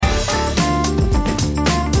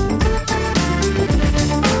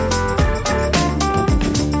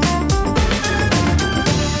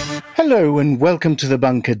Hello and welcome to the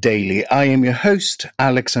Bunker Daily. I am your host,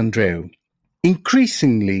 Alex Andreou.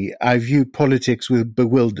 Increasingly, I view politics with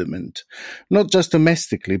bewilderment, not just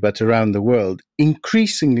domestically, but around the world.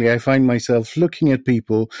 Increasingly, I find myself looking at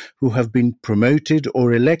people who have been promoted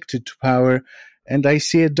or elected to power, and I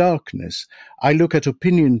see a darkness. I look at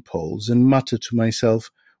opinion polls and mutter to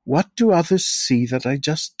myself, what do others see that I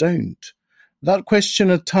just don't? That question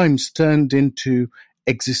at times turned into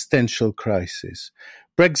existential crisis.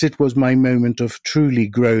 Brexit was my moment of truly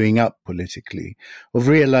growing up politically, of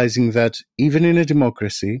realizing that even in a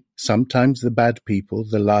democracy, sometimes the bad people,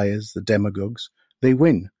 the liars, the demagogues, they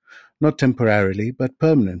win. Not temporarily, but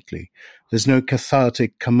permanently. There's no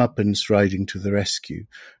cathartic comeuppance riding to the rescue,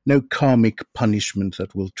 no karmic punishment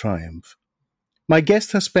that will triumph. My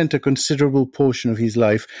guest has spent a considerable portion of his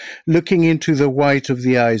life looking into the white of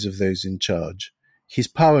the eyes of those in charge. His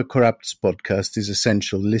Power Corrupts podcast is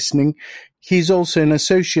essential listening. He's also an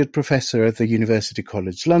associate professor at the University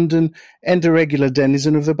College London and a regular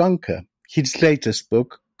denizen of the bunker. His latest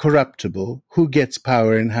book, Corruptible, Who Gets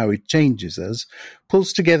Power and How It Changes Us,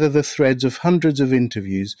 pulls together the threads of hundreds of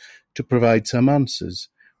interviews to provide some answers.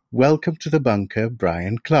 Welcome to the bunker,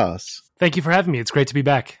 Brian Klaas. Thank you for having me. It's great to be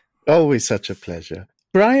back. Always such a pleasure.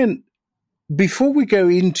 Brian, before we go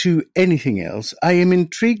into anything else, I am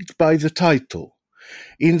intrigued by the title,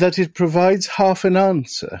 in that it provides half an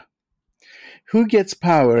answer. Who gets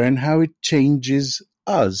power and how it changes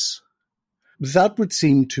us? That would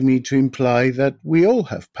seem to me to imply that we all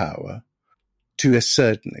have power to a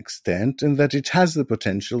certain extent and that it has the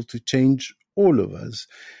potential to change all of us.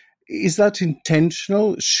 Is that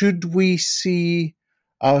intentional? Should we see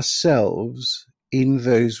ourselves in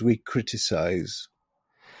those we criticize?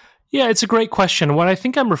 Yeah, it's a great question. What I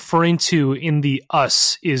think I'm referring to in the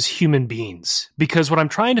us is human beings, because what I'm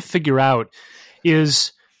trying to figure out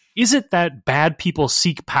is it that bad people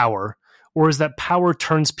seek power, or is that power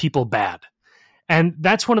turns people bad? And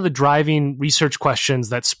that's one of the driving research questions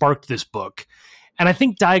that sparked this book. And I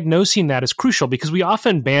think diagnosing that is crucial because we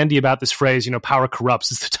often bandy about this phrase, power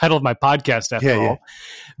corrupts. It's the title of my podcast after all.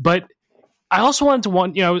 But I also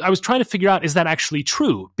I was trying to figure out, is that actually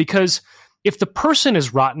true? Because if the person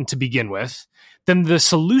is rotten to begin with, then the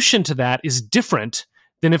solution to that is different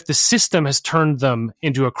than if the system has turned them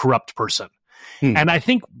into a corrupt person. And I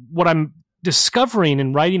think what I'm discovering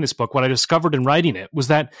in writing this book, what I discovered in writing it, was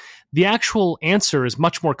that the actual answer is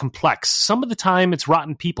much more complex. Some of the time it's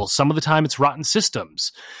rotten people. Some of the time it's rotten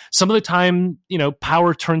systems. Some of the time,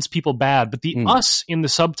 power turns people bad. But the us in the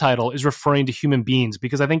subtitle is referring to human beings,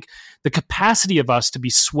 because I think the capacity of us to be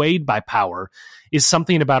swayed by power is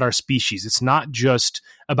something about our species. It's not just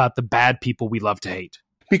about the bad people we love to hate.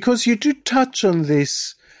 Because you do touch on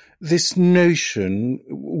this notion,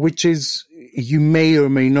 which is, you may or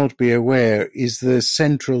may not be aware, is the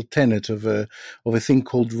central tenet of a thing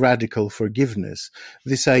called radical forgiveness.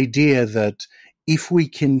 This idea that if we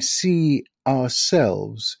can see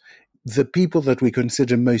ourselves, the people that we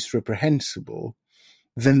consider most reprehensible,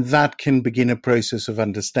 then that can begin a process of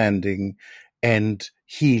understanding and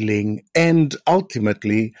healing, and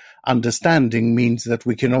ultimately understanding means that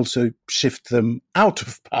we can also shift them out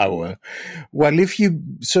of power. While if you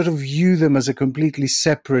sort of view them as a completely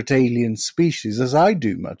separate alien species, as I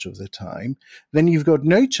do much of the time, then you've got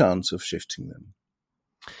no chance of shifting them.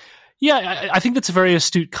 Yeah, I think that's a very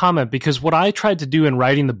astute comment, because what I tried to do in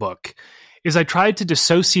writing the book is I tried to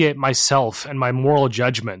dissociate myself and my moral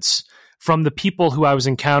judgments from the people who I was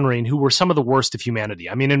encountering, who were some of the worst of humanity.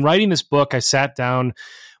 I mean, in writing this book, I sat down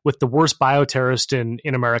with the worst bioterrorist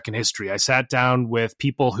in American history. I sat down with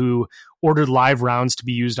people who ordered live rounds to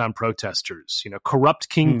be used on protesters, corrupt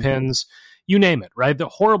kingpins, you name it, right? The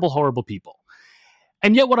horrible, horrible people.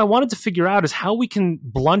 And yet what I wanted to figure out is how we can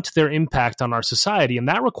blunt their impact on our society. And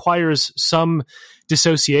that requires some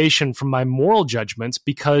dissociation from my moral judgments,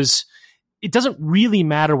 because it doesn't really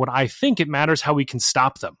matter what I think. It matters how we can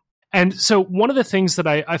stop them. And so one of the things that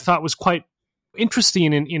I thought was quite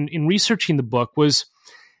interesting in researching the book was,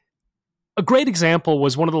 a great example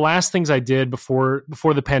was one of the last things I did before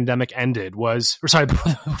the pandemic ended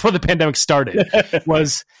before the pandemic started,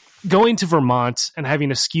 was going to Vermont and having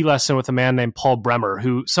a ski lesson with a man named Paul Bremer,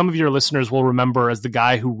 who some of your listeners will remember as the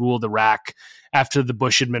guy who ruled Iraq after the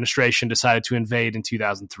Bush administration decided to invade in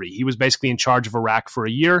 2003. He was basically in charge of Iraq for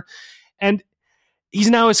a year, and he's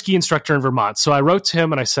now a ski instructor in Vermont. So I wrote to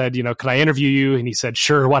him and I said, can I interview you? And he said,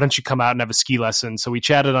 sure, why don't you come out and have a ski lesson? So we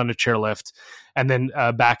chatted on a chairlift and then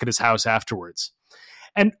back at his house afterwards.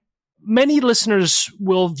 And many listeners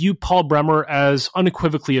will view Paul Bremer as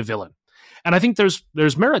unequivocally a villain. And I think there's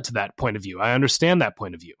merit to that point of view. I understand that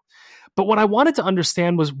point of view. But what I wanted to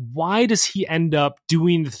understand was, why does he end up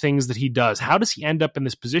doing the things that he does? How does he end up in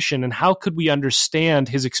this position? And how could we understand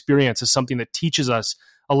his experience as something that teaches us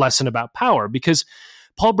a lesson about power? Because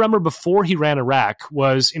Paul Bremer, before he ran Iraq,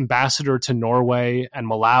 was ambassador to Norway and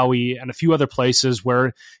Malawi and a few other places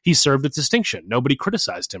where he served with distinction. Nobody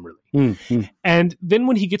criticized him, really. Mm-hmm. And then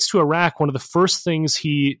when he gets to Iraq, one of the first things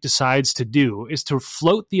he decides to do is to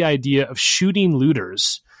float the idea of shooting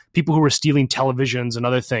looters, people who were stealing televisions and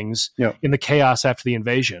other things in the chaos after the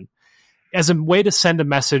invasion, as a way to send a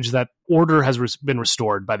message that order has been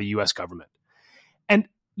restored by the U.S. government. And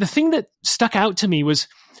the thing that stuck out to me was,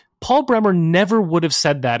 Paul Bremer never would have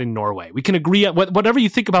said that in Norway. We can agree, whatever you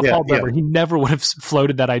think about Paul Bremer, he never would have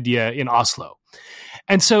floated that idea in Oslo.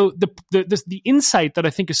 And so the insight that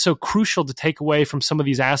I think is so crucial to take away from some of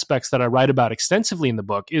these aspects that I write about extensively in the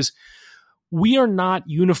book is, we are not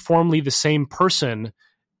uniformly the same person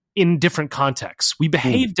in different contexts. We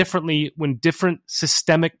behave differently when different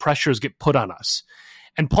systemic pressures get put on us.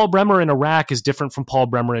 And Paul Bremer in Iraq is different from Paul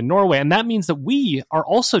Bremer in Norway. And that means that we are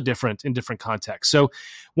also different in different contexts. So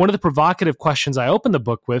one of the provocative questions I open the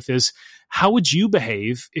book with is, how would you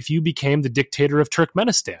behave if you became the dictator of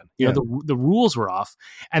Turkmenistan? You know, the rules were off.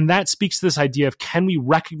 And that speaks to this idea of, can we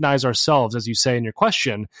recognize ourselves, as you say in your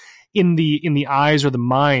question, in the eyes or the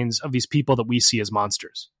minds of these people that we see as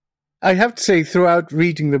monsters? I have to say, throughout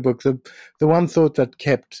reading the book, the one thought that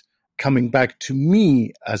kept coming back to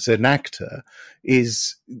me as an actor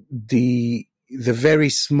is the very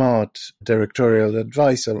smart directorial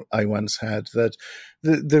advice I once had, that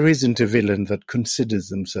there isn't a villain that considers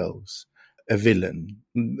themselves a villain,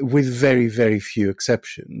 with very, very few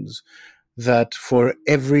exceptions, that for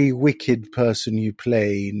every wicked person you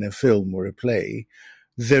play in a film or a play,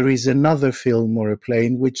 there is another film or a play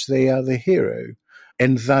in which they are the hero.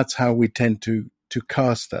 And that's how we tend to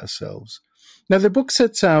cast ourselves. Now, the book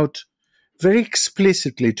sets out very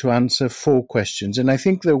explicitly to answer 4 questions, and I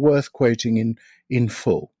think they're worth quoting in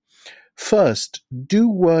full. First, do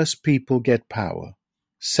worse people get power?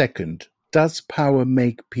 Second, does power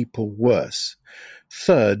make people worse?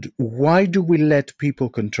 Third, why do we let people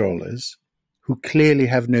control us who clearly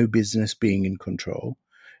have no business being in control?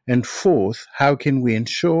 And fourth, how can we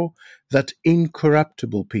ensure that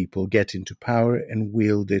incorruptible people get into power and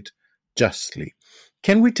wield it justly?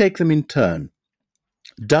 Can we take them in turn?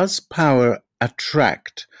 Does power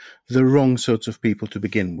attract the wrong sorts of people to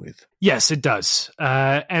begin with? Yes, it does.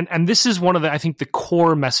 And this is one of I think the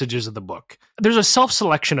core messages of the book. There's a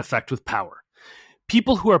self-selection effect with power.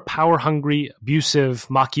 People who are power hungry, abusive,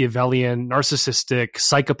 Machiavellian, narcissistic,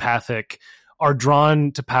 psychopathic are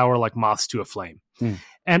drawn to power like moths to a flame.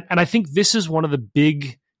 And I think this is one of the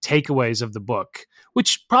big takeaways of the book,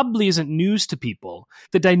 which probably isn't news to people.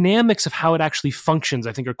 The dynamics of how it actually functions,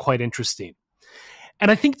 I think, are quite interesting. And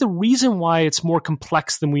I think the reason why it's more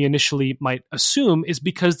complex than we initially might assume is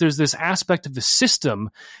because there's this aspect of the system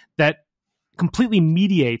that completely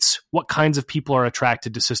mediates what kinds of people are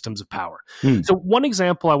attracted to systems of power. So one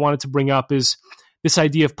example I wanted to bring up is this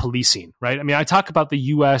idea of policing, right? I mean, I talk about the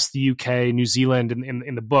US, the UK, New Zealand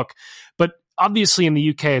in the book, but obviously in the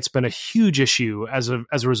UK, it's been a huge issue as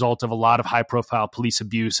a result of a lot of high-profile police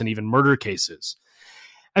abuse and even murder cases.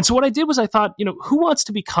 And so what I did was I thought, who wants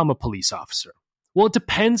to become a police officer? Well, it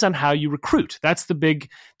depends on how you recruit. That's the big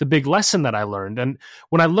lesson that I learned. And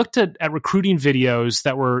when I looked at recruiting videos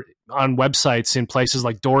that were on websites in places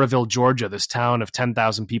like Doraville, Georgia, this town of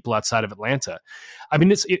 10,000 people outside of Atlanta, I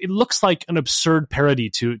mean, it looks like an absurd parody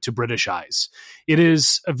to British eyes. It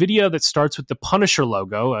is a video that starts with the Punisher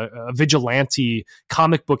logo, a vigilante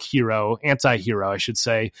comic book hero, anti-hero, I should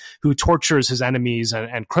say, who tortures his enemies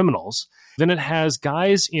and criminals. Then it has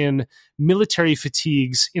guys in military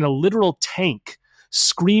fatigues in a literal tank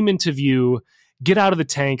scream into view, get out of the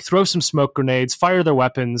tank, throw some smoke grenades, fire their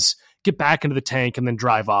weapons, get back into the tank, and then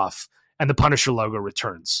drive off. And the Punisher logo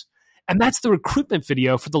returns. And that's the recruitment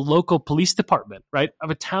video for the local police department, right, of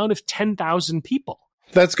a town of 10,000 people.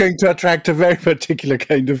 That's going to attract a very particular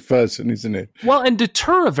kind of person, isn't it? Well, and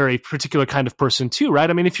deter a very particular kind of person too, right?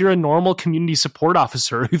 I mean, if you're a normal community support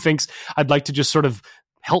officer who thinks, I'd like to just sort of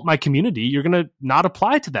help my community, you're going to not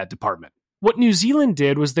apply to that department. What New Zealand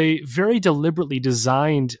did was they very deliberately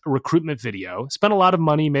designed a recruitment video, spent a lot of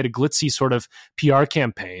money, made a glitzy sort of PR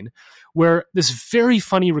campaign, where this very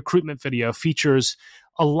funny recruitment video features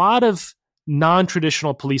a lot of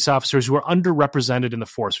non-traditional police officers who are underrepresented in the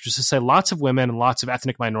force, which is to say lots of women and lots of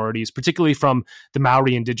ethnic minorities, particularly from the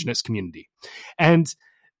Maori indigenous community. And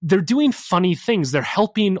they're doing funny things. They're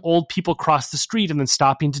helping old people cross the street and then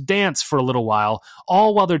stopping to dance for a little while,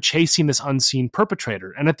 all while they're chasing this unseen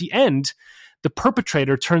perpetrator. And at the end, the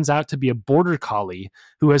perpetrator turns out to be a border collie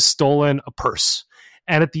who has stolen a purse.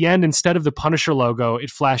 And at the end, instead of the Punisher logo, it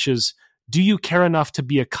flashes, "Do you care enough to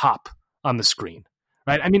be a cop?" on the screen,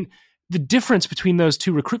 right? I mean, the difference between those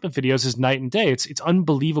two recruitment videos is night and day. It's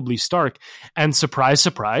unbelievably stark. And surprise,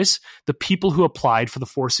 surprise, the people who applied for the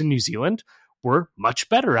force in New Zealand were much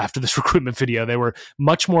better after this recruitment video. They were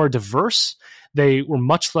much more diverse. They were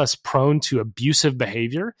much less prone to abusive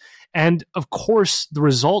behavior. And of course, the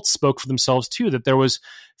results spoke for themselves too, that there was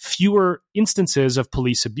fewer instances of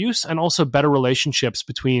police abuse and also better relationships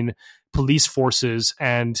between police forces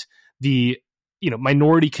and the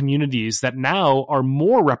minority communities that now are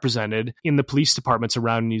more represented in the police departments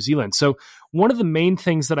around New Zealand. So one of the main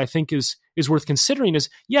things that I think is worth considering is,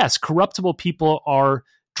 yes, corruptible people are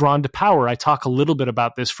drawn to power. I talk a little bit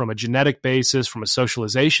about this from a genetic basis, from a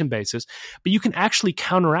socialization basis, but you can actually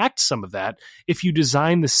counteract some of that if you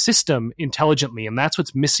design the system intelligently. And that's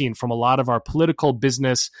what's missing from a lot of our political,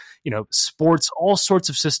 business, sports, all sorts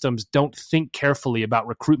of systems don't think carefully about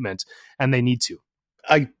recruitment, and they need to.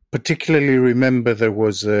 I particularly remember there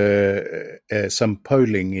was some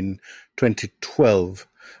polling in 2012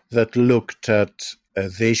 that looked at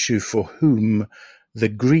the issue for whom the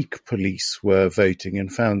Greek police were voting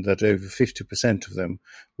and found that over 50% of them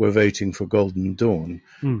were voting for Golden Dawn,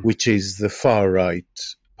 which is the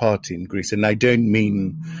far-right party in Greece. And I don't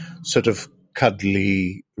mean sort of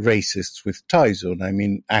cuddly racists with ties on. I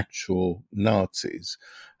mean actual Nazis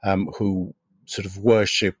who sort of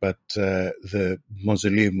worship at the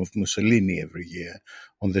mausoleum of Mussolini every year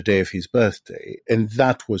on the day of his birthday. And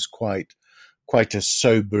that was quite a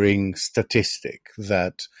sobering statistic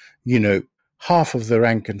that, half of the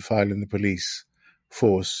rank and file in the police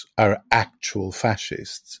force are actual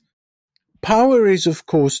fascists. Power is, of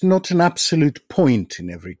course, not an absolute point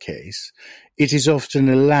in every case. It is often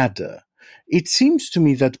a ladder. It seems to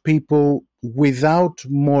me that people without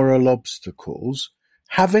moral obstacles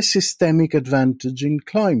have a systemic advantage in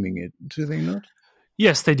climbing it, do they not?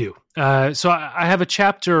 Yes, they do. So I have a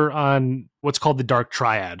chapter on what's called the dark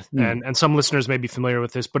triad, and some listeners may be familiar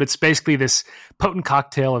with this, but it's basically this potent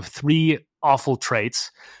cocktail of three awful traits: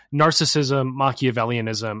 narcissism,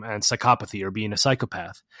 Machiavellianism, and psychopathy, or being a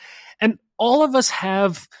psychopath. And all of us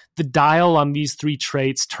have the dial on these three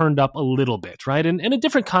traits turned up a little bit, right? And in a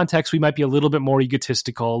different context, we might be a little bit more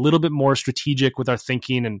egotistical, a little bit more strategic with our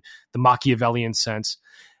thinking in the Machiavellian sense,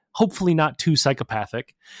 hopefully not too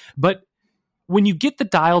psychopathic. But when you get the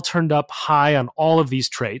dial turned up high on all of these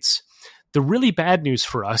traits, the really bad news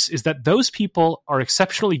for us is that those people are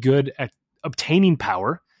exceptionally good at obtaining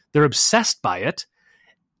power. They're obsessed by it.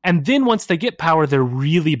 And then once they get power, they're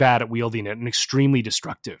really bad at wielding it and extremely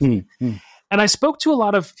destructive. And I spoke to a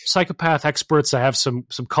lot of psychopath experts. I have some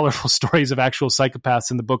colorful stories of actual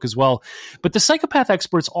psychopaths in the book as well. But the psychopath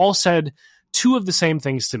experts all said two of the same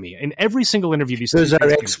things to me in every single interview. Those are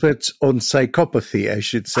experts on psychopathy, I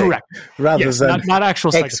should say. Correct. Rather than not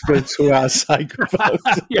actual experts who are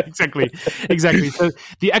psychopaths. Yeah, exactly. So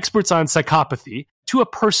the experts on psychopathy, to a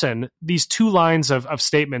person, these two lines of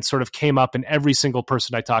statements sort of came up in every single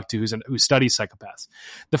person I talked to who studies psychopaths.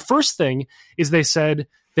 The first thing is they said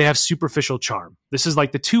they have superficial charm. This is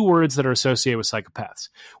like the two words that are associated with psychopaths,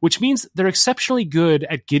 which means they're exceptionally good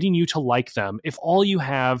at getting you to like them if all you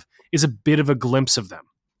have is a bit of a glimpse of them.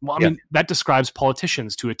 Well, I mean, that describes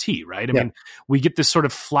politicians to a T, right? I mean, we get this sort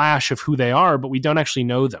of flash of who they are, but we don't actually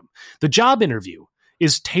know them. The job interview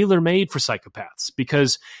is tailor-made for psychopaths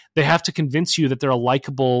because they have to convince you that they're a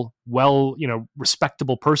likable,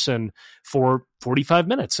 respectable person for 45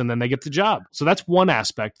 minutes, and then they get the job. So that's one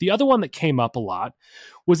aspect. The other one that came up a lot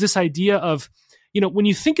was this idea of, when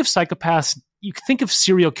you think of psychopaths, you think of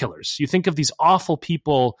serial killers. You think of these awful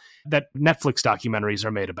people that Netflix documentaries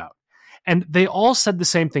are made about. And they all said the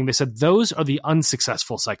same thing. They said, those are the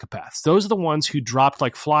unsuccessful psychopaths. Those are the ones who dropped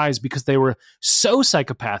like flies because they were so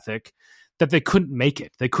psychopathic that they couldn't make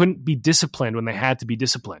it. They couldn't be disciplined when they had to be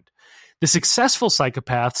disciplined. The successful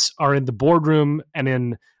psychopaths are in the boardroom and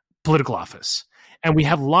in political office. And we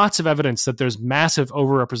have lots of evidence that there's massive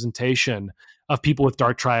overrepresentation of people with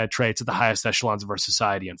dark triad traits at the highest echelons of our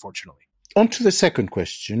society, unfortunately. On to the second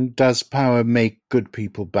question, does power make good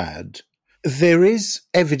people bad? There is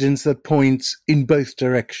evidence that points in both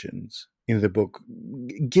directions in the book.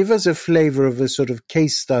 Give us a flavor of a sort of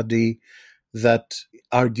case study that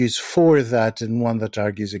argues for that and one that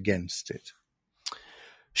argues against it.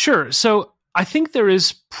 Sure. So I think there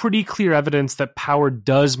is pretty clear evidence that power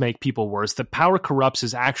does make people worse, that power corrupts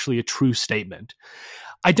is actually a true statement.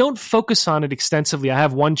 I don't focus on it extensively. I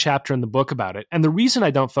have one chapter in the book about it. And the reason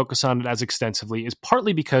I don't focus on it as extensively is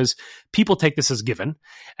partly because people take this as given,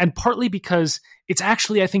 and partly because it's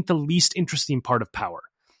actually, I think, the least interesting part of power.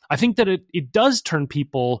 I think that it does turn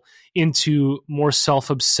people into more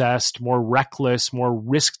self-obsessed, more reckless, more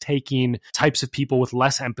risk-taking types of people with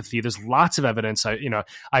less empathy. There's lots of evidence.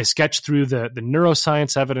 I sketched through the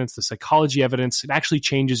neuroscience evidence, the psychology evidence. It actually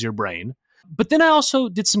changes your brain. But then I also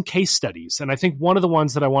did some case studies. And I think one of the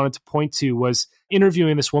ones that I wanted to point to was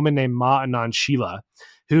interviewing this woman named Ma Anand Sheela,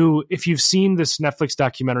 who, if you've seen this Netflix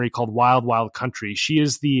documentary called Wild Wild Country, she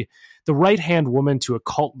is the right-hand woman to a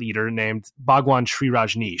cult leader named Bhagwan Sri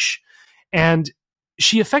Rajneesh. And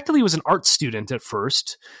she effectively was an art student at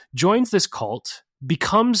first, joins this cult,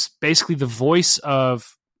 becomes basically the voice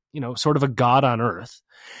of, sort of a god on earth.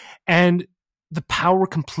 And the power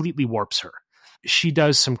completely warps her. She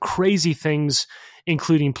does some crazy things,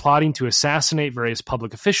 including plotting to assassinate various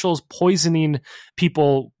public officials, poisoning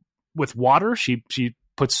people with water. She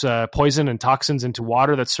puts poison and toxins into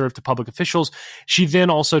water that's served to public officials. She then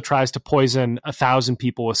also tries to poison 1,000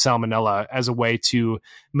 people with salmonella as a way to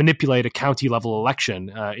manipulate a county-level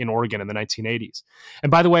election in Oregon in the 1980s. And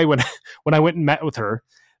by the way, when I went and met with her,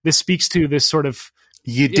 this speaks to this sort of...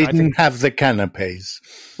 You didn't have the canapes.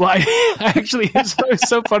 Well, I actually, it was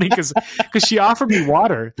so funny because she offered me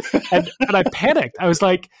water and I panicked. I was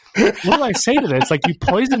like, what do I say to this? Like, you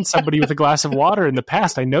poisoned somebody with a glass of water in the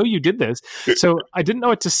past. I know you did this. So I didn't know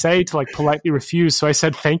what to say to politely refuse. So I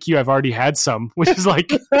said, thank you. I've already had some, which is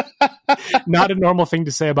not a normal thing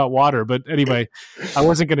to say about water. But anyway, I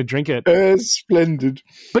wasn't going to drink it. Splendid.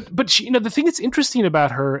 But she, the thing that's interesting about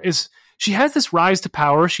her is, she has this rise to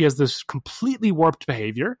power. She has this completely warped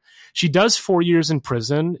behavior. She does 4 years in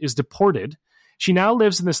prison, is deported. She now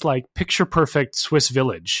lives in this picture perfect Swiss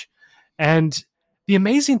village. And the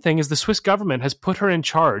amazing thing is the Swiss government has put her in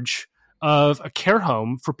charge of a care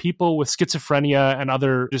home for people with schizophrenia and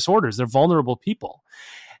other disorders. They're vulnerable people.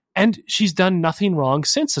 And she's done nothing wrong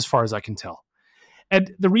since, as far as I can tell.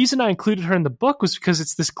 And the reason I included her in the book was because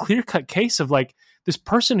it's this clear-cut case of this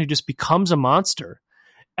person who just becomes a monster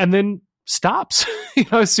and then stops,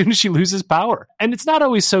 as soon as she loses power. And it's not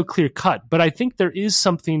always so clear cut, but I think there is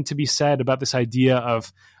something to be said about this idea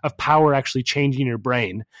of power actually changing your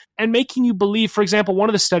brain and making you believe. For example, one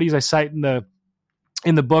of the studies I cite in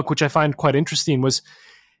the book, which I find quite interesting, was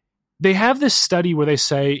they have this study where they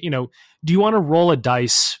say, do you want to roll a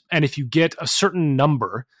dice? And if you get a certain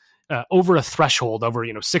number over a threshold, over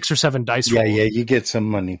 6 or 7 dice rolls, you get some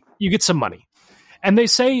money. You get some money. And they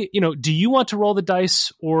say, do you want to roll the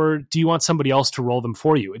dice or do you want somebody else to roll them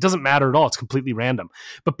for you? It doesn't matter at all. It's completely random.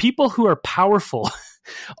 But people who are powerful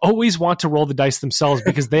always want to roll the dice themselves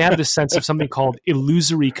because they have this sense of something called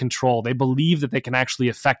illusory control. They believe that they can actually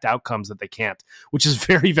affect outcomes that they can't, which is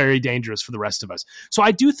very, very dangerous for the rest of us. So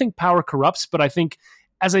I do think power corrupts, but I think,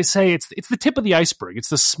 as I say, it's the tip of the iceberg. It's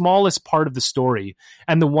the smallest part of the story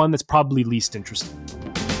and the one that's probably least interesting.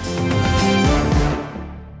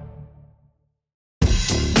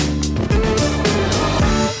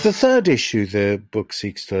 The third issue the book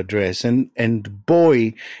seeks to address, and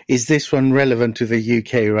boy, is this one relevant to the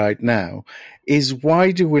UK right now, is why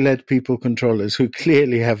do we let people control us who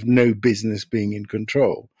clearly have no business being in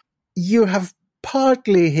control? You have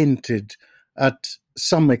partly hinted at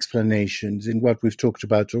some explanations in what we've talked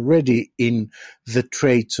about already in the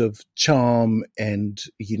traits of charm and,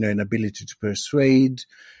 an ability to persuade.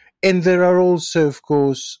 And there are also, of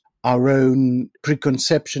course, our own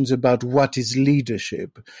preconceptions about what is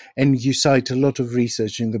leadership. And you cite a lot of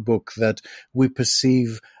research in the book that we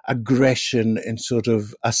perceive aggression and sort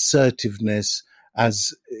of assertiveness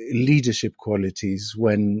as leadership qualities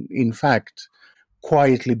when, in fact,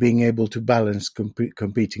 quietly being able to balance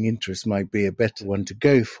competing interests might be a better one to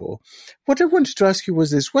go for. What I wanted to ask you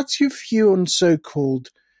was this: what's your view on so-called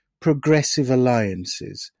progressive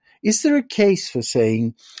alliances? Is there a case for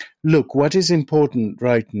saying, look, what is important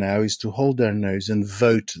right now is to hold our nose and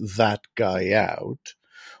vote that guy out?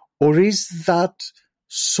 Or is that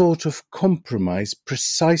sort of compromise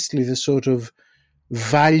precisely the sort of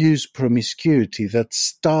values promiscuity that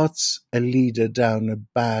starts a leader down a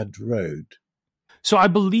bad road? So I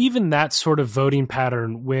believe in that sort of voting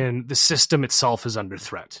pattern when the system itself is under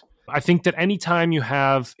threat. I think that anytime you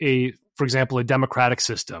have for example, a democratic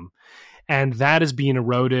system, and that is being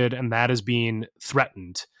eroded and that is being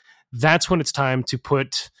threatened, that's when it's time to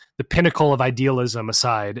put the pinnacle of idealism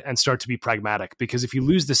aside and start to be pragmatic. Because if you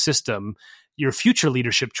lose the system, your future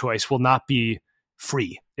leadership choice will not be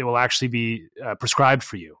free. It will actually be prescribed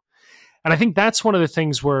for you. And I think that's one of the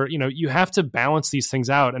things where, you have to balance these things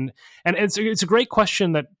out. And it's a great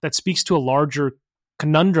question that speaks to a larger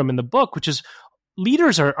conundrum in the book, which is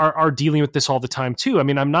leaders are dealing with this all the time too. I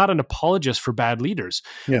mean, I'm not an apologist for bad leaders,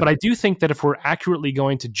 but I do think that if we're accurately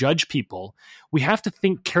going to judge people, we have to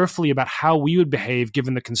think carefully about how we would behave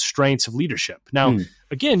given the constraints of leadership. Now,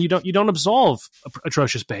 again, you don't absolve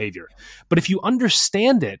atrocious behavior, but if you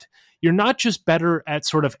understand it, you're not just better at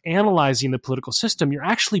sort of analyzing the political system, you're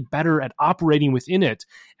actually better at operating within it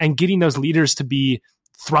and getting those leaders to be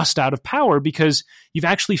thrust out of power because you've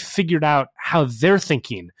actually figured out how they're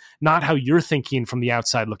thinking, not how you're thinking from the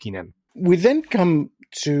outside looking in. We then come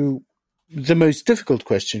to the most difficult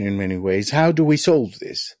question in many ways. How do we solve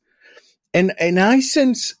this? And I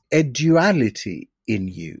sense a duality in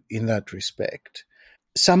you in that respect,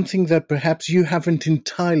 something that perhaps you haven't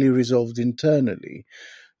entirely resolved internally.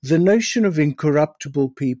 The notion of incorruptible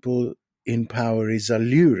people in power is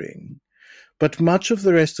alluring, but much of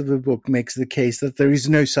the rest of the book makes the case that there is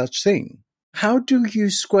no such thing. How do you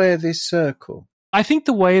square this circle? I think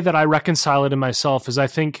the way that I reconcile it in myself is I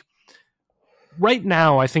think right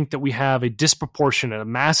now, I think that we have a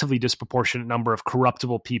massively disproportionate number of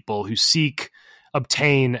corruptible people who seek,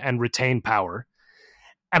 obtain, and retain power.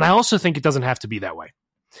 And I also think it doesn't have to be that way.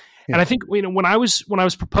 Yeah. And I think when I was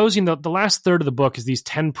proposing the last third of the book is these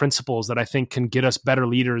 10 principles that I think can get us better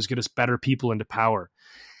leaders, get us better people into power.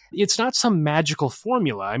 It's not some magical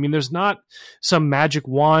formula. I mean, there's not some magic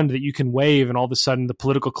wand that you can wave and all of a sudden the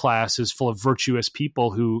political class is full of virtuous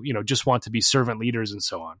people who, just want to be servant leaders and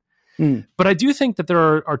so on. But I do think that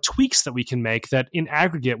there are tweaks that we can make that in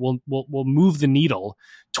aggregate will move the needle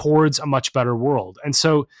towards a much better world. And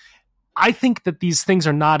so I think that these things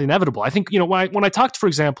are not inevitable. I think, when I talked, for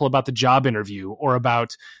example, about the job interview or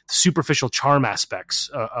about the superficial charm aspects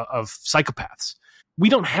of psychopaths, we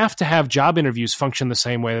don't have to have job interviews function the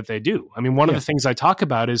same way that they do. I mean, one of the things I talk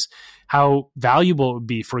about is how valuable it would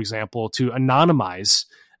be, for example, to anonymize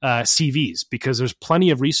CVs, because there's plenty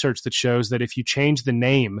of research that shows that if you change the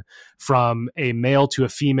name from a male to a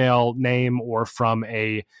female name or from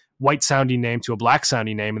a white sounding name to a black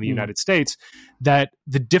sounding name in the United States, that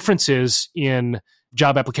the differences in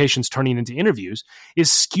job applications turning into interviews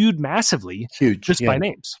is skewed massively by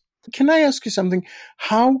names. Can I ask you something?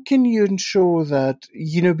 How can you ensure that,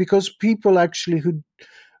 because people actually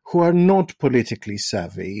who are not politically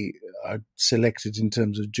savvy are selected in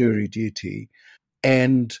terms of jury duty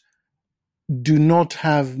and do not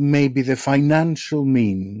have maybe the financial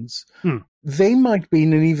means, they might be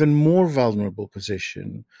in an even more vulnerable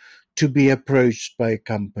position to be approached by a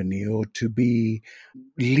company or to be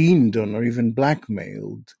leaned on or even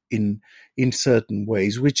blackmailed in certain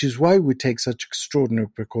ways, which is why we take such extraordinary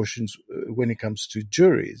precautions when it comes to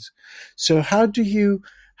juries. So how do you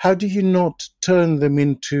not turn them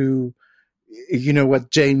into,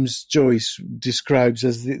 what James Joyce describes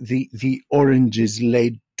as the oranges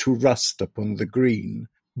laid to rust upon the green,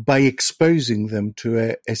 by exposing them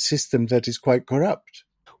to a system that is quite corrupt?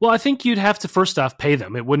 Well, I think you'd have to first off pay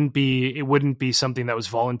them. It wouldn't be something that was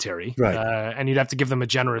voluntary, right? And you'd have to give them a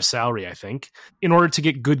generous salary. I think in order to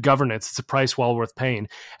get good governance, it's a price well worth paying.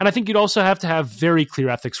 And I think you'd also have to have very clear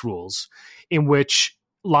ethics rules in which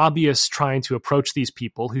lobbyists trying to approach these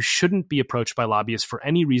people who shouldn't be approached by lobbyists for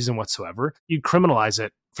any reason whatsoever, you'd criminalize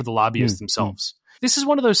it for the lobbyists themselves. This is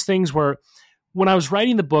one of those things where when I was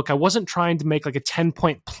writing the book, I wasn't trying to make like a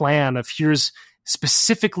 10-point plan of here's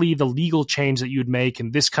specifically the legal change that you would make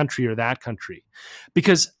in this country or that country,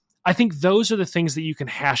 because I think those are the things that you can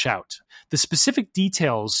hash out. The specific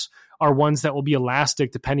details are ones that will be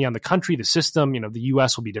elastic depending on the country, the system. The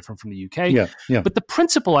US will be different from the UK. But the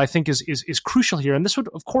principle, I think, is crucial here. And this would,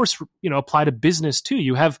 of course, apply to business too.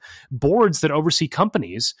 You have boards that oversee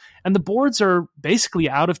companies, and the boards are basically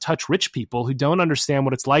out of touch rich people who don't understand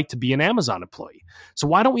what it's like to be an Amazon employee. So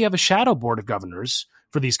why don't we have a shadow board of governors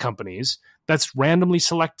for these companies that's randomly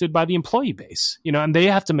selected by the employee base, and they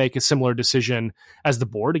have to make a similar decision as the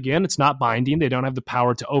board. Again, it's not binding. They don't have the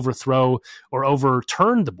power to overthrow or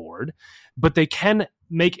overturn the board, but they can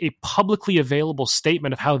make a publicly available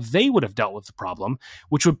statement of how they would have dealt with the problem,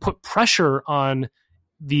 which would put pressure on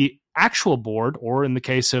the actual board, or in the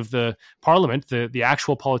case of the parliament, the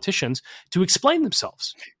actual politicians, to explain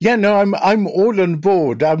themselves. Yeah, no, I'm all on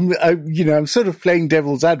board. I'm sort of playing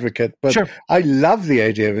devil's advocate, but sure. I love the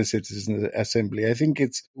idea of a citizen assembly. I think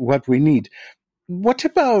it's what we need. What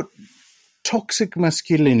about toxic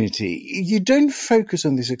masculinity? You don't focus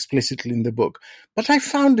on this explicitly in the book, but I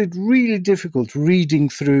found it really difficult reading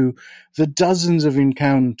through the dozens of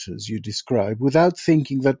encounters you describe without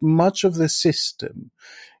thinking that much of the system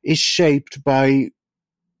is shaped by,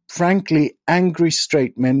 frankly, angry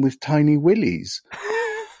straight men with tiny willies.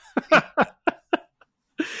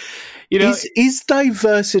 You know, is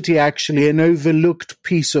diversity actually an overlooked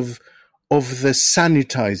piece of the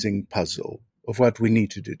sanitizing puzzle of what we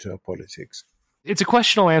need to do to our politics? it's a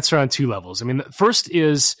question I'll answer on two levels. I mean, the first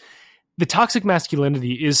is the toxic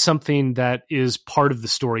masculinity is something that is part of the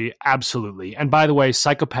story, absolutely. And by the way,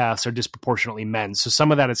 psychopaths are disproportionately men. So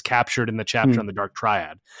some of that is captured in the chapter on the dark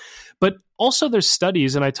triad. But also there's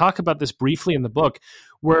studies, and I talk about this briefly in the book,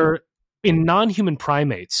 where in non-human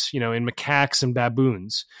primates, in macaques and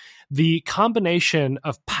baboons, the combination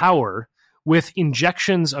of power with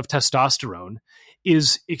injections of testosterone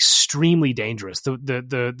is extremely dangerous.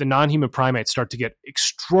 The non-human primates start to get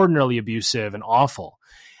extraordinarily abusive and awful.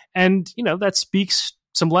 And, that speaks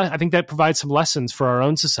I think that provides some lessons for our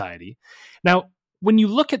own society. Now, when you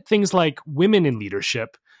look at things like women in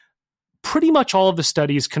leadership, pretty much all of the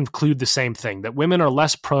studies conclude the same thing, that women are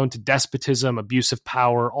less prone to despotism, abuse of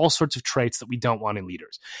power, all sorts of traits that we don't want in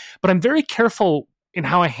leaders. But I'm very careful in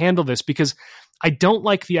how I handle this because I don't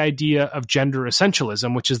like the idea of gender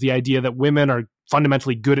essentialism, which is the idea that women are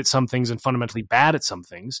fundamentally good at some things and fundamentally bad at some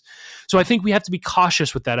things. So I think we have to be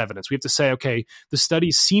cautious with that evidence. We have to say, okay, the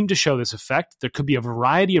studies seem to show this effect. There could be a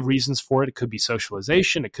variety of reasons for it. It could be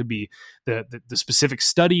socialization. It could be the specific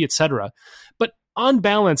study, et cetera. But on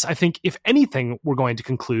balance, I think if anything we're going to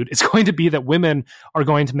conclude, it's going to be that women are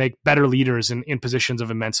going to make better leaders in positions of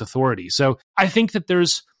immense authority. So I think that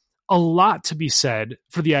there's a lot to be said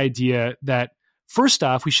for the idea that first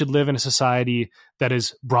off, we should live in a society that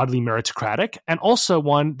is broadly meritocratic and also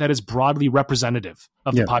one that is broadly representative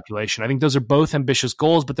of the population. I think those are both ambitious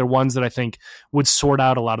goals, but they're ones that I think would sort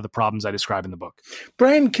out a lot of the problems I describe in the book.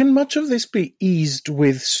 Brian, can much of this be eased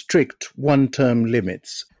with strict one-term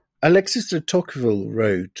limits? Alexis de Tocqueville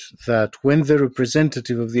wrote that when the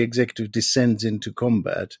representative of the executive descends into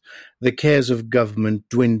combat, the cares of government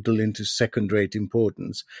dwindle into second-rate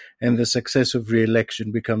importance, and the success of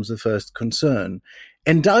re-election becomes the first concern.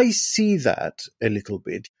 And I see that a little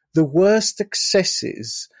bit. The worst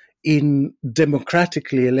excesses in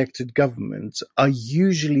democratically elected governments are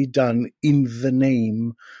usually done in the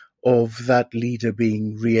name of that leader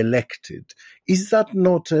being re-elected. Is that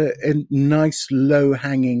not a nice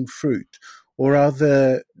low-hanging fruit, or are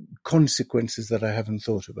there consequences that I haven't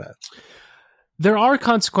thought about? There are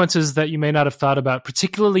consequences that you may not have thought about,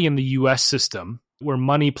 particularly in the US system, where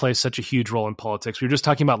money plays such a huge role in politics. We were just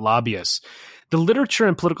talking about lobbyists. The literature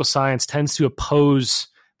in political science tends to oppose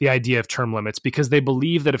the idea of term limits because they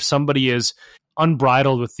believe that if somebody is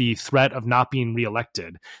unbridled with the threat of not being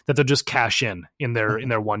reelected, that they'll just cash in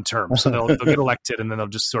their one term. So they'll get elected and then they'll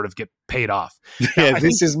just sort of get paid off. Yeah,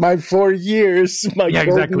 this is my 4 years, my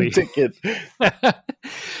golden ticket.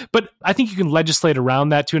 But I think you can legislate around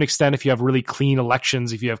that to an extent if you have really clean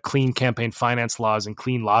elections, if you have clean campaign finance laws and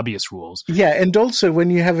clean lobbyist rules. Yeah, and also when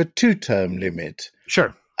you have a 2-term limit.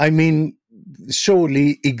 Sure. I mean,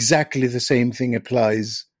 surely exactly the same thing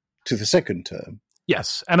applies to the second term.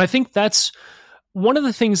 Yes. And I think that's one of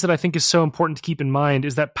the things that I think is so important to keep in mind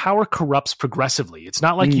is that power corrupts progressively. It's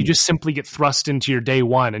not like you just simply get thrust into your day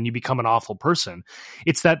one and you become an awful person.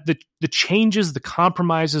 It's that the changes, the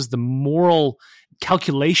compromises, the moral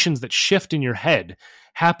calculations that shift in your head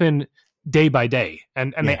happen day by day,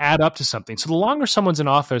 and they add up to something. So the longer someone's in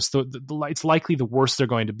office, it's likely the worse they're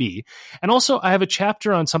going to be. And also, I have a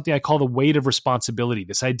chapter on something I call the weight of responsibility,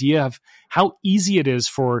 this idea of how easy it is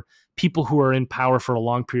for people who are in power for a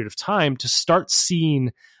long period of time to start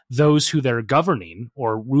seeing those who they're governing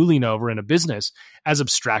or ruling over in a business as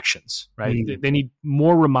abstractions, right? They need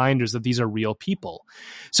more reminders that these are real people.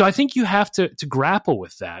 So I think you have to grapple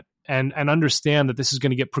with that and understand that this is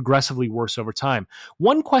going to get progressively worse over time.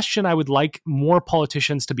 One question I would like more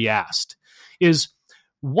politicians to be asked is,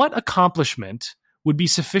 what accomplishment would be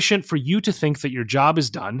sufficient for you to think that your job is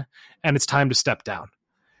done and it's time to step down?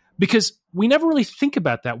 Because we never really think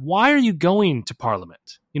about that. Why are you going to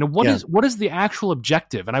Parliament? What is the actual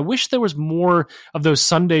objective? And I wish there was more of those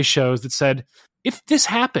Sunday shows that said, if this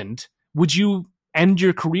happened, would you end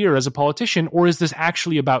your career as a politician, or is this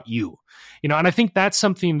actually about you? And I think that's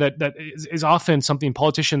something that is often something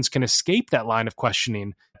politicians can escape that line of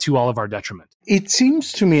questioning to all of our detriment. It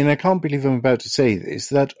seems to me, and I can't believe I'm about to say this,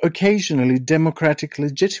 that occasionally democratic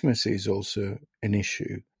legitimacy is also an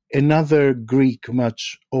issue. Another Greek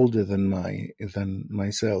much older than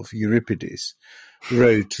myself, Euripides,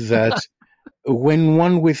 wrote that when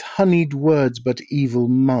one with honeyed words but evil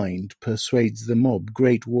mind persuades the mob,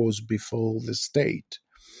 great wars befall the state.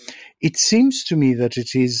 It seems to me that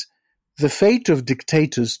it is the fate of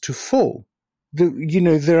dictators to fall.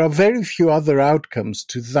 There are very few other outcomes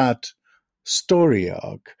to that story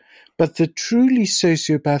arc, but the truly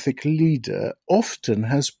sociopathic leader often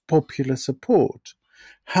has popular support.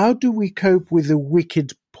 How do we cope with a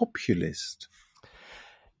wicked populist?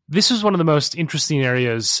 This is one of the most interesting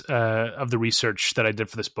areas of the research that I did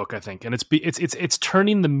for this book, I think, and it's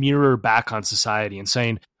turning the mirror back on society and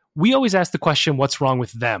saying, we always ask the question, what's wrong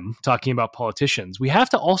with them, talking about politicians. We have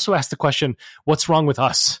to also ask the question, what's wrong with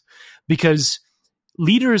us? Because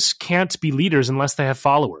leaders can't be leaders unless they have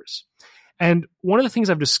followers. And one of the things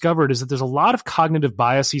I've discovered is that there's a lot of cognitive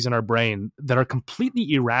biases in our brain that are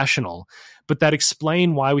completely irrational, but that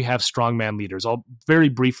explain why we have strongman leaders. I'll very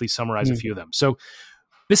briefly summarize a few of them. So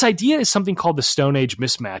this idea is something called the Stone Age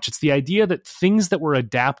mismatch. It's the idea that things that were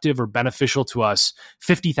adaptive or beneficial to us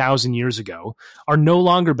 50,000 years ago are no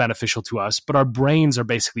longer beneficial to us, but our brains are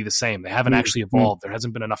basically the same. They haven't actually evolved. There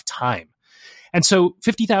hasn't been enough time. And so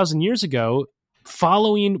 50,000 years ago,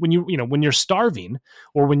 following when you're starving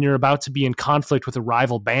or when you're about to be in conflict with a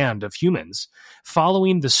rival band of humans,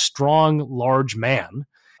 following the strong, large man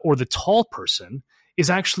or the tall person is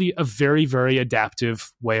actually a very, very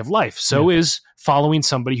adaptive way of life. So is following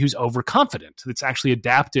somebody who's overconfident. It's actually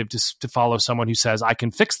adaptive to follow someone who says, I can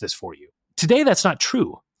fix this for you. Today, that's not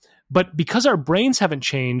true. But because our brains haven't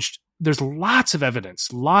changed, there's lots and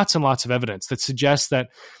lots of evidence that suggests that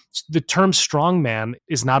the term strongman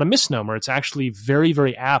is not a misnomer. It's actually very,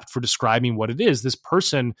 very apt for describing what it is. This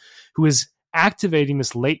person who is activating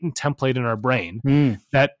this latent template in our brain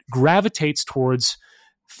that gravitates towards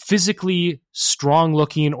physically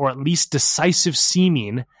strong-looking or at least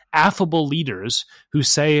decisive-seeming, affable leaders who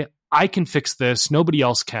say, I can fix this, nobody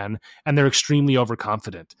else can, and they're extremely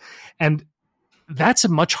overconfident. And that's a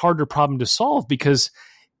much harder problem to solve because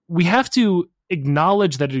we have to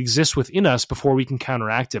acknowledge that it exists within us before we can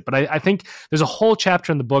counteract it. But I think there's a whole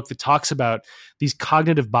chapter in the book that talks about these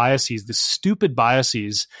cognitive biases, the stupid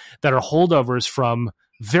biases that are holdovers from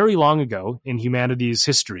very long ago in humanity's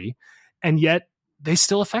history, and yet they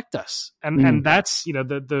still affect us. And that's,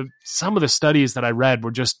 the some of the studies that I read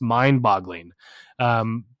were just mind-boggling.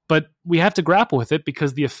 But we have to grapple with it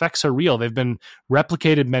because the effects are real. They've been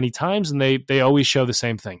replicated many times and they always show the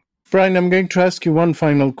same thing. Brian, I'm going to ask you one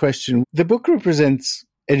final question. The book represents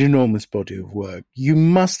an enormous body of work. You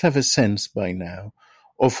must have a sense by now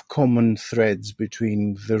of common threads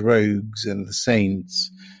between the rogues and the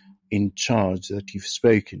saints in charge that you've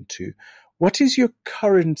spoken to. What is your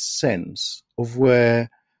current sense of where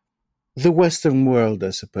the Western world,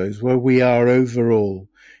 I suppose, where we are overall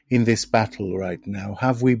in this battle right now?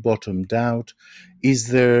 Have we bottomed out? Is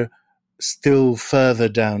there still further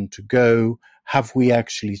down to go? Have we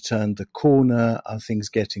actually turned the corner? Are things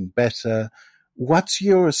getting better? What's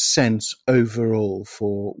your sense overall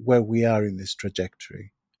for where we are in this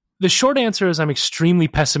trajectory? The short answer is I'm extremely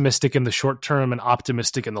pessimistic in the short term and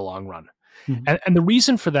optimistic in the long run. And the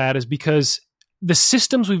reason for that is because the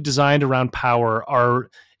systems we've designed around power are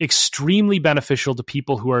extremely beneficial to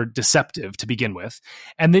people who are deceptive to begin with.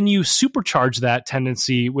 And then you supercharge that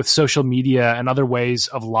tendency with social media and other ways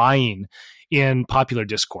of lying in popular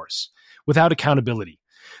discourse without accountability.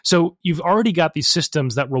 So you've already got these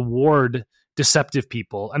systems that reward deceptive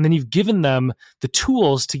people, and then you've given them the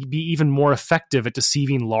tools to be even more effective at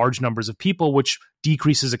deceiving large numbers of people, which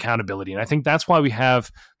decreases accountability. And I think that's why we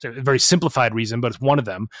have a very simplified reason, but it's one of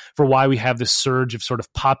them, for why we have this surge of sort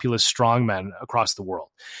of populist strongmen across the world.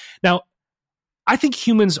 Now, I think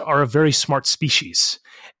humans are a very smart species.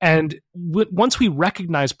 And once we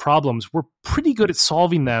recognize problems, we're pretty good at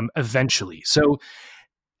solving them eventually. So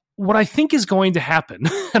what I think is going to happen,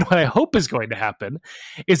 and what I hope is going to happen,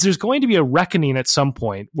 is there's going to be a reckoning at some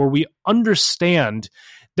point where we understand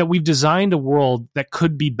that we've designed a world that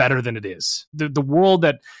could be better than it is. The world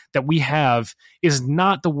that we have is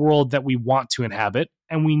not the world that we want to inhabit,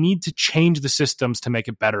 and we need to change the systems to make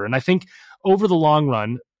it better. And I think over the long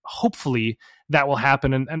run, hopefully that will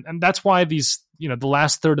happen. And that's why these, the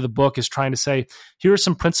last third of the book is trying to say, here are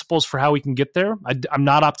some principles for how we can get there. I'm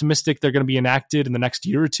not optimistic they're going to be enacted in the next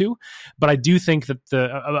year or two, but I do think that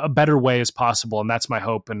a better way is possible. And that's my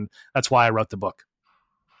hope. And that's why I wrote the book.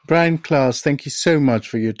 Brian, Klaas, thank you so much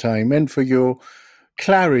for your time and for your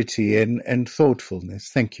clarity and thoughtfulness.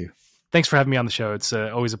 Thank you. Thanks for having me on the show. It's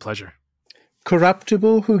always a pleasure.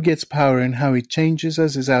 Corruptible, Who Gets Power and How It Changes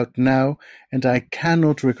Us is out now, and I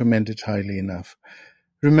cannot recommend it highly enough.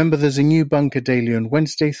 Remember, there's a new Bunker Daily on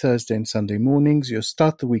Wednesday, Thursday, and Sunday mornings, your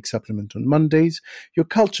Start the Week supplement on Mondays, your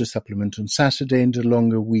Culture supplement on Saturday, and a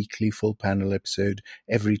longer weekly full panel episode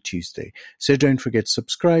every Tuesday. So don't forget to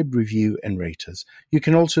subscribe, review, and rate us. You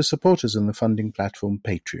can also support us on the funding platform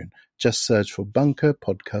Patreon. Just search for Bunker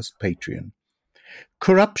Podcast Patreon.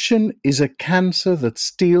 Corruption is a cancer that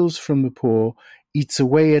steals from the poor, eats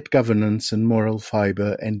away at governance and moral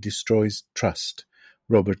fiber, and destroys trust,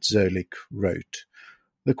 Robert Zoellick wrote.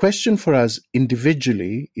 The question for us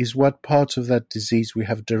individually is what parts of that disease we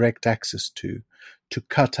have direct access to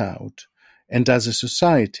cut out, and as a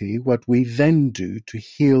society, what we then do to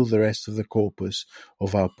heal the rest of the corpus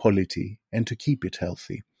of our polity and to keep it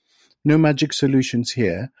healthy. No magic solutions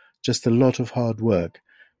here, just a lot of hard work,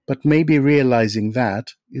 but maybe realizing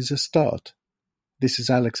that is a start. This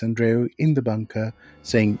is Alex Andreou in the bunker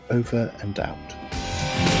saying over and out.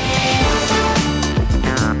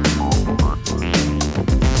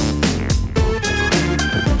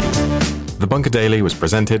 The Bunker Daily was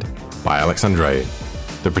presented by Alex Andreou.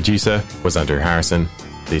 The producer was Andrew Harrison.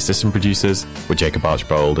 The assistant producers were Jacob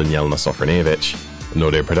Archbold and Jelena Sofronijevic. And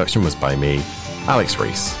audio production was by me, Alex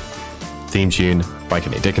Rees. Theme tune by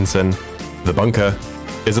Kenny Dickinson. The Bunker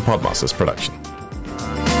is a Podmasters production.